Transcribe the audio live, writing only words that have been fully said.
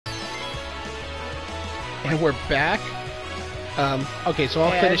And we're back. Okay, so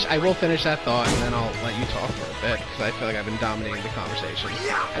I'll finish. I will finish that thought, and then I'll let you talk for a bit because I feel like I've been dominating the conversation.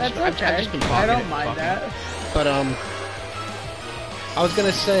 That's okay. I've just been talking. I don't mind that. But I was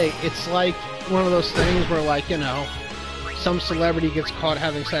gonna say it's like one of those things where, like, you know, some celebrity gets caught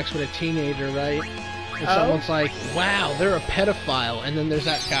having sex with a teenager, right? And someone's like, "Wow, they're a pedophile," and then there's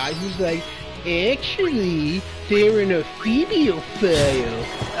that guy who's like, "Actually, they're an ephebiophile.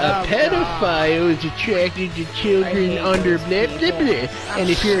 A pedophile is attracted to children under blah blah blah. And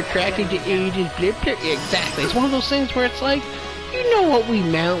if you're attracted to ages, blah blah." Exactly. It's one of those things where it's like, you know what we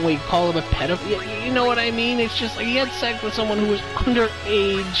meant when we call him a pedophile. You know what I mean? It's just like he had sex with someone who was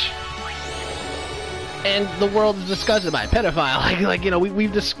underage. And the world is disgusted by pedophile. Like you know,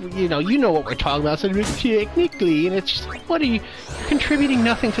 we've just, you know what we're talking about. So technically, and it's just like, what are you? You're contributing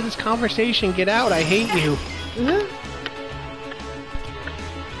nothing to this conversation. Get out! I hate you.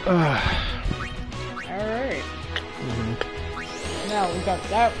 All right. Now we got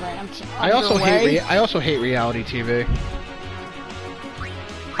that rant. I also hate reality TV.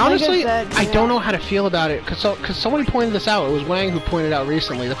 Honestly, I don't know how to feel about it because somebody pointed this out. It was Wang who pointed out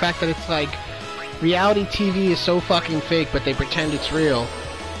recently the fact that it's like, reality TV is so fucking fake, but they pretend it's real.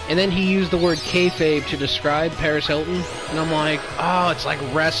 And then he used the word kayfabe to describe Paris Hilton, and I'm like, oh, it's like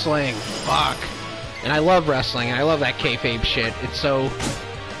wrestling. Fuck. And I love wrestling, and I love that kayfabe shit. It's so,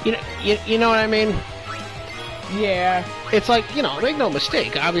 you know what I mean? Yeah. It's like, you know, make no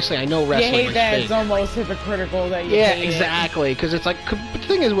mistake. Obviously, I know wrestling is fake. You hate that it's almost hypocritical that you Yeah, hate exactly. Because it's like, the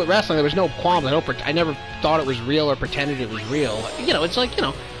thing is with wrestling, there was no qualms. I never thought it was real or pretended it was real. You know, it's like, you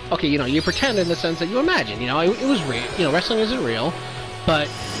know, okay, you know, you pretend in the sense that you imagine, you know, it was real. You know, wrestling isn't real, but,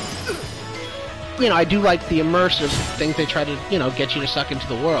 you know, I do like the immersive things they try to, you know, get you to suck into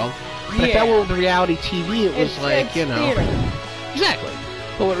the world. But if that were with reality TV, it was like, you know... Theater. Exactly.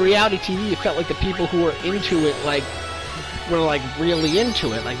 But with reality TV, it felt like the people who were into it, like, were, like, really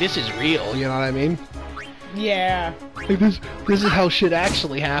into it. Like, this is real, you know what I mean? Yeah. Like, this is how shit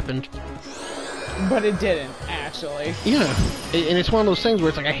actually happened. But it didn't, actually. Yeah, and it's one of those things where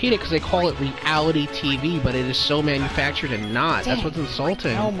it's like, I hate it because they call it reality TV, but it is so manufactured and not. That's what's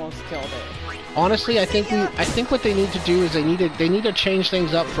insulting. I almost killed it. Honestly, I think what they need to do is they need to change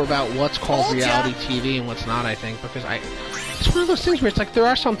things up for about what's called reality TV and what's not. I think because it's one of those things where it's like there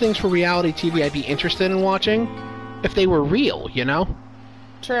are some things for reality TV I'd be interested in watching if they were real, you know?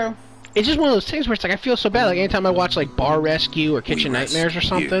 True. It's just one of those things where it's like I feel so bad. Like anytime I watch like Bar Rescue or Kitchen Nightmares or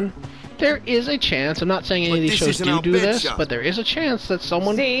something. There is a chance, I'm not saying any of these shows do this, but there is a chance that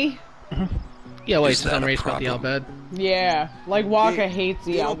someone... See? Yeah, wait, so I'm raised about the Al-Bed. Yeah, like Waka hates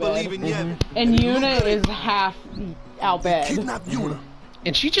the Al-Bed. And Yuna is half Al-Bed.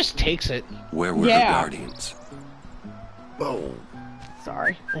 And she just takes it. Where were the Guardians? Boom.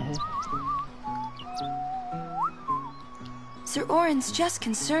 Sorry. Sir Orin's just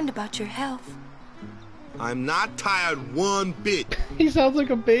concerned about your health. I'm not tired one bit. He sounds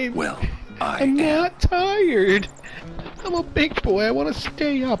like a baby. Well, I'm not tired. I'm a big boy. I want to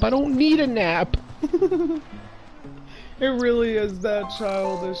stay up. I don't need a nap. It really is that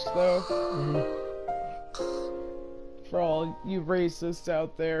childish, though. For all you racists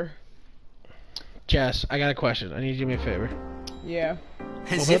out there. Jess, I got a question. I need you to do me a favor. Yeah.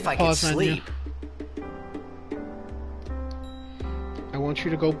 As if I could sleep. I want you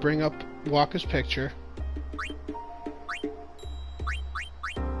to go bring up Waka's picture.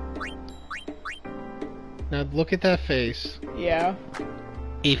 Now look at that face. Yeah.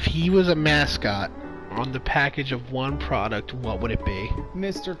 If he was a mascot on the package of one product, what would it be?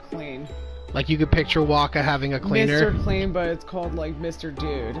 Mr. Clean. Like you could picture Waka having a cleaner? Mr. Clean, but it's called like Mr.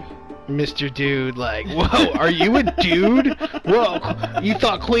 Dude. Mr. Dude, like, whoa, are you a dude? Whoa, you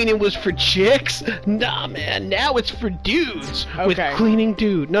thought cleaning was for chicks? Nah, man, now it's for dudes. With cleaning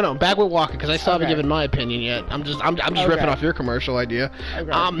dude. No, back with Waka, because I still haven't given my opinion yet. I'm just ripping off your commercial idea.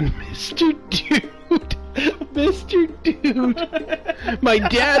 Mr. Dude. Mr. Dude. My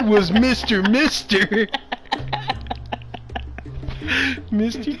dad was Mr.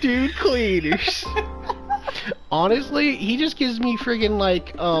 Mr. Dude Cleaners. Honestly, he just gives me friggin'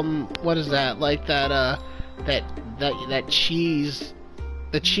 like, what is that? Like that cheese,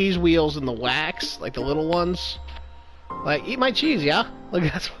 the cheese wheels in the wax, like the little ones. Like, eat my cheese, yeah?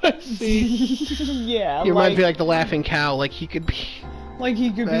 Like, that's what I see. Yeah, he reminds me like the laughing cow, like he could be... Like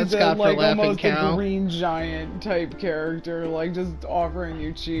he could be the, like, almost a green giant type character, like, just offering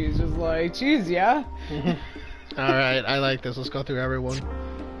you cheese, just like, cheese, yeah? Alright, I like this, let's go through everyone.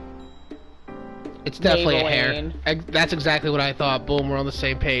 It's definitely a hair. That's exactly what I thought. Boom, we're on the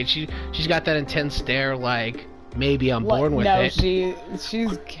same page. She's got that intense stare, like maybe I'm born with no, it.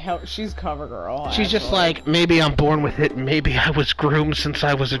 she's cover girl. She's just actually. like, maybe I'm born with it, maybe I was groomed since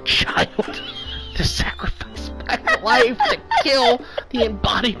I was a child to sacrifice my life to kill the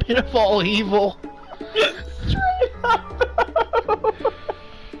embodiment of all evil.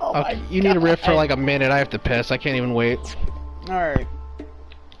 Oh Okay, you need a riff for like a minute. I have to piss. I can't even wait. Alright.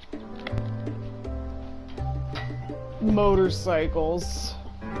 Motorcycles.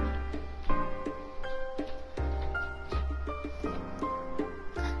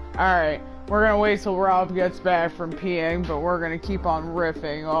 Alright. We're gonna wait till Rob gets back from peeing, but we're gonna keep on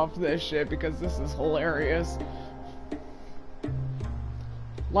riffing off this shit because this is hilarious.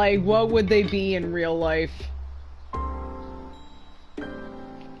 Like, what would they be in real life?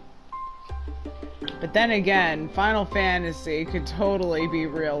 But then again, Final Fantasy could totally be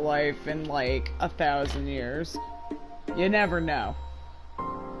real life in like 1,000 years. You never know.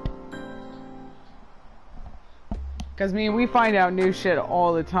 Because, I mean, we find out new shit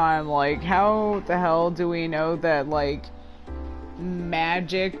all the time. Like, how the hell do we know that, like,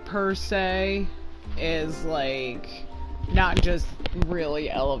 magic per se is, like, not just really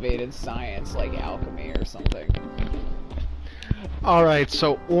elevated science like alchemy or something? Alright,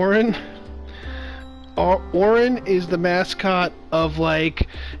 so Orin is the mascot of like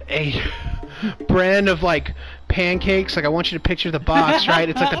a brand of like pancakes. Like, I want you to picture the box, right?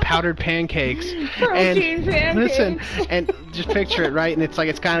 It's like the powdered pancakes. Protein pancakes. Listen, and just picture it, right? And it's like,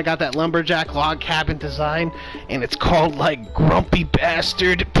 it's kind of got that lumberjack log cabin design, and it's called like Grumpy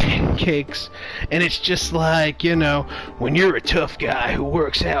Bastard Pancakes. And it's just like, you know, when you're a tough guy who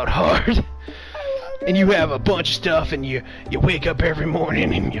works out hard, and you have a bunch of stuff, and you wake up every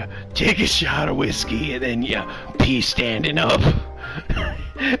morning and you take a shot of whiskey, and then you pee standing up.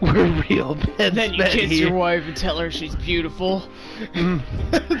 We're real men. Then you kiss your wife and tell her she's beautiful.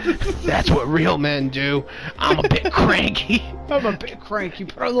 That's what real men do. I'm a bit cranky. I'm a bit cranky,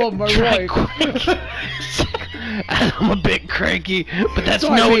 but I love my Try wife. I'm a bit cranky, but that's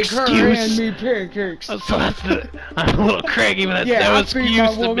So no I make her and excuse. me pancakes. So I'm a little cranky, but that's Yeah, no I feed my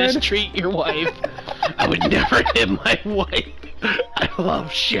excuse to woman. mistreat your wife. I would never hit my wife. I love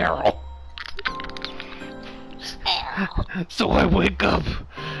Cheryl. So I wake up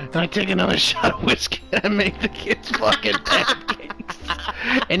and I take another shot of whiskey and I make the kids fucking pancakes.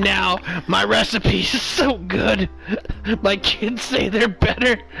 And now my recipe is so good, my kids say they're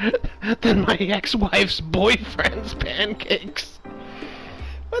better than my ex-wife's boyfriend's pancakes.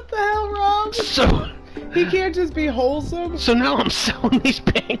 What the hell, Rob? So He can't just be wholesome? So now I'm selling these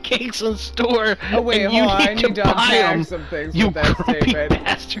pancakes in the store. Oh wait, and hold you on, I need to buy unpack them, some things you with that grumpy statement.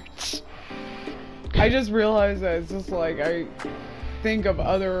 bastards. I just realized that it's just like, I think of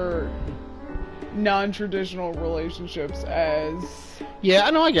other non-traditional relationships as Yeah,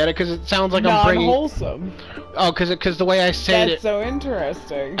 I know, I get it, because it sounds like I'm bringing... non-wholesome. Oh, because the way I say That's it... so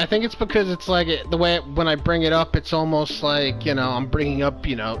interesting. I think it's because it's like, the way, when I bring it up, it's almost like, you know, I'm bringing up,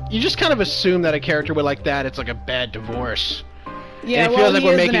 you know... You just kind of assume that a character would like that, it's like a bad divorce. Yeah, And it well, feels like he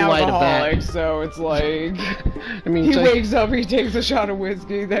we're is making an light of that. alcoholic, so it's like... I mean, he it's like, wakes up, he takes a shot of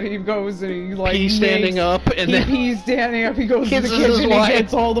whiskey, then he goes and he like he's standing up, and he then... pees standing up, he goes to the kisses his kitchen, wife. he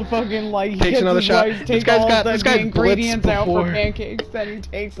gets all the fucking like, he Takes gets another his shot. wife, This take guy's all got- the this guy's ingredients blitzed out for before. pancakes, then he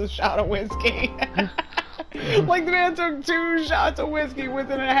takes a shot of whiskey. Like the man took 2 shots of whiskey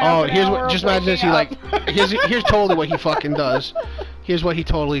within a half Oh, an here's hour what. Just of imagine this. He waking like. up. Here's totally what he fucking does. Here's what he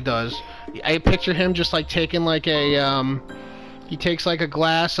totally does. I picture him just like taking like a He takes like a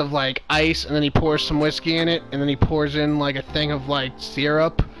glass of like ice and then he pours some whiskey in it and then he pours in like a thing of like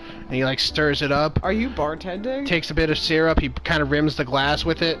syrup and he like stirs it up. Are you bartending? Takes a bit of syrup. He kind of rims the glass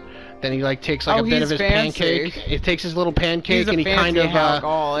with it. Then he like takes like Oh, a bit of he's his fancy. pancake. He takes his little pancake He's a and he kind fancy of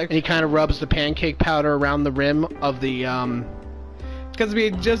alcoholic. and he kind of rubs the pancake powder around the rim of the Because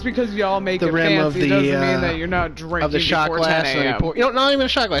just because y'all make the it rim fancy of the, doesn't mean that you're not drinking of the shot before glass, 10 and then a.m. he pour, you know, not even a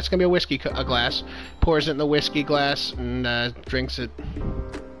shot glass. It's gonna be a whiskey a glass. Pours it in the whiskey glass and drinks it.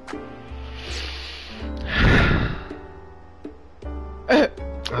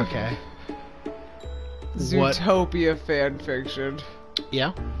 Okay. Zootopia fanfiction.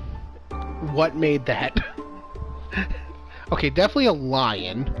 Yeah. What made that? Okay, definitely a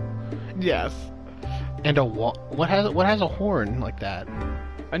lion Yes. and a what has a horn like that?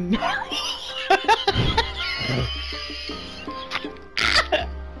 A narwhal.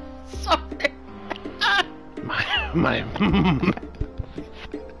 Sorry. My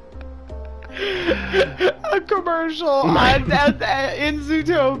A commercial in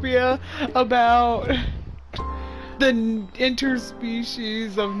Zootopia about the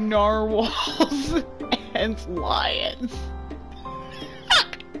interspecies of narwhals and lions.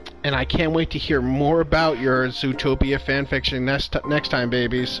 And I can't wait to hear more about your Zootopia fanfiction next time,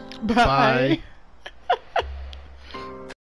 babies. Bye.